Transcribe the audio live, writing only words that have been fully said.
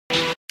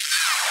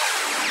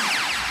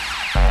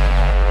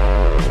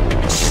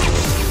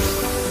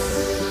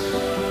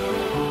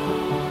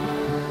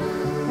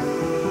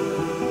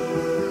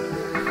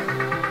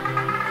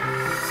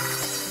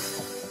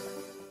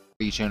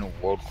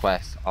world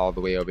quest all the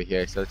way over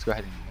here. So let's go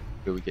ahead and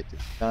make sure we get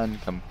this done,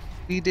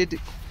 completed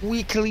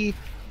quickly.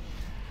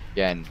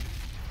 Again,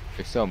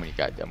 there's so many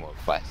goddamn world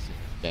quests in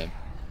this game.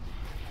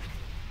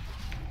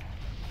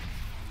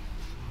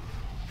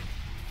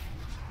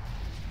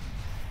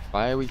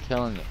 Why are we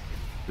killing it?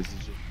 This is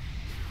just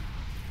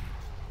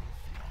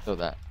kill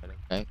that, but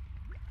okay.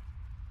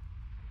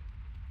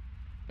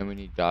 And we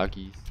need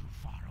doggies.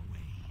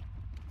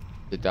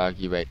 The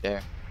doggy right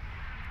there.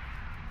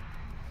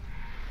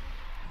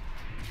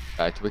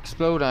 Tried to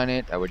explode on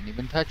it. I wouldn't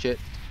even touch it.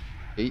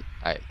 See?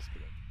 I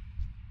exploded.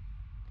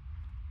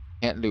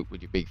 Can't loot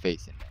with your big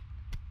face in there.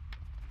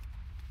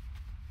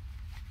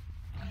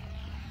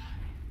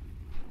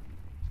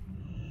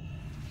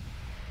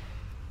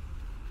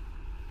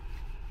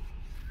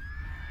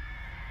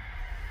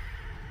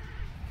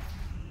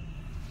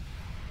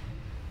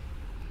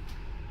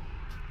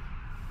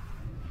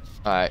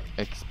 Alright,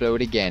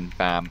 explode again,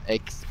 bam.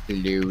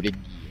 Explode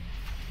again.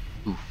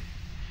 Oof.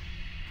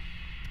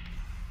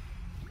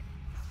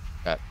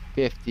 Got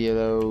 50 of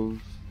those.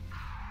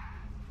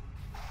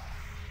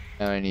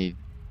 Now I need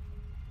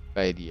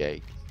spidey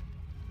eggs.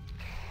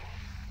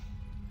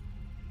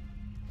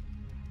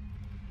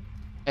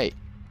 Hey,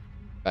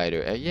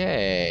 spider egg.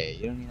 Yay!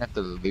 You don't even have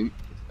to loot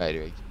the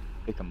spider eggs.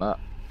 You pick them up.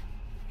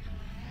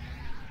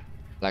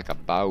 Like a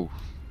boss.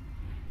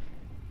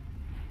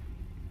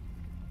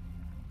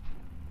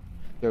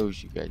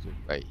 Shows you guys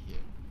are right here.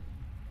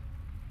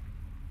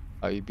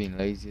 Are you being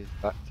lazy as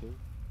fuck too?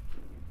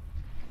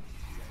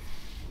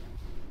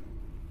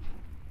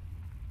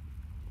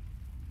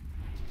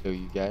 Show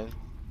you guys.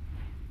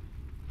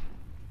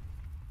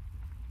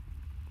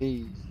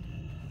 Please.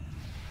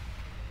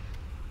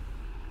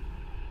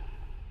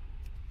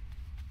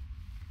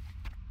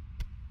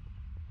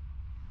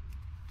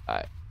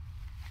 Alright.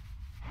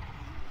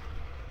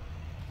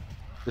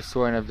 Just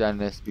sworn I've done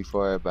this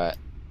before, but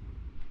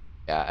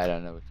yeah, I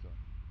don't know what's going on.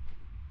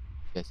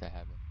 Guess I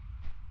haven't.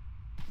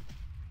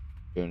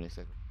 Doing this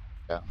like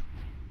a go.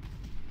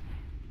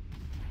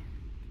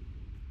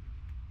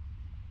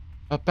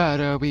 About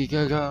a week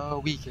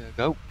ago,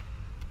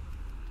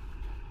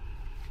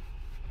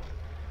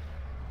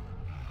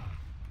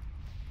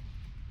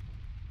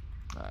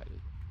 Alright.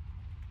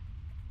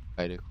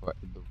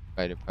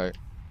 Spider part.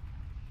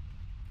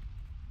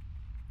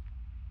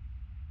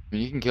 I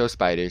mean, you can kill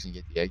spiders and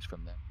get the eggs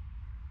from them.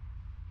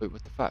 Wait,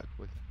 what the fuck?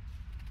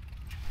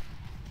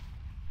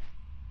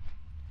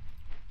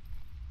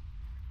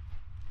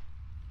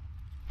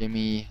 Give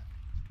me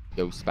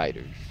those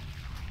spiders.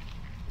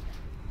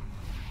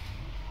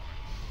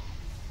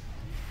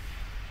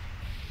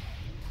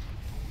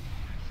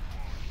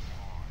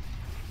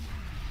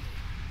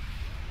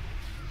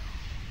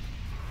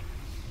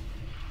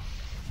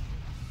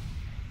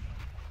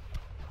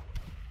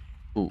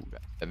 Ooh,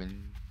 got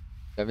seven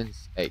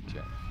eggs right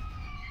now.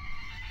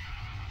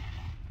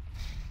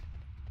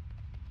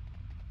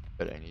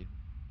 But I need.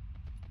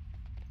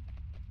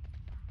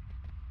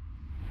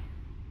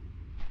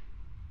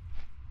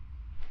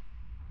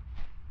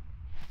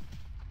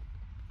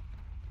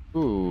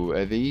 Ooh,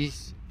 are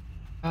these?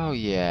 Oh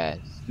yes.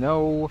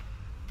 No.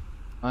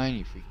 Mine,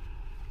 you freaking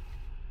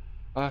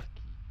fucky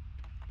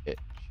bitch.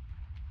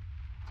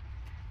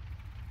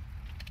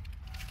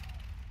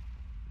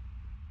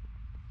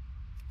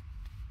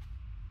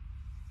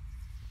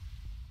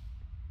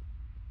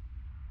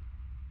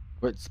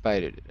 What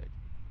spider did I do?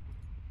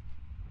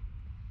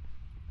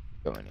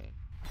 Going in.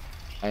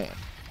 I am.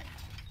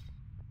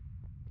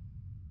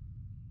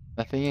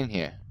 Nothing in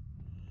here.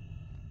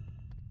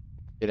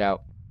 Get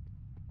out.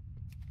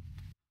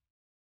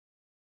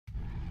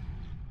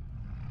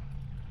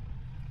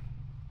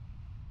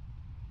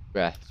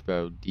 Breaths,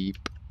 bro.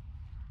 Deep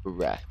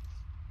breaths.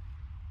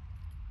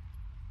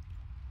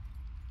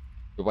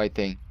 The white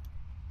thing.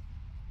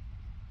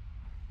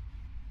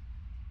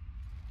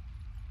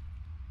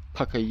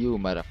 Pucker you,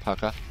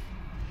 motherfucker.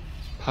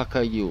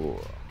 Pucker you.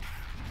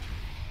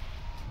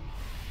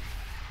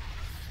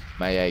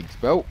 My eggs,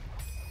 bro.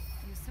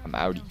 I'm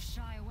outie.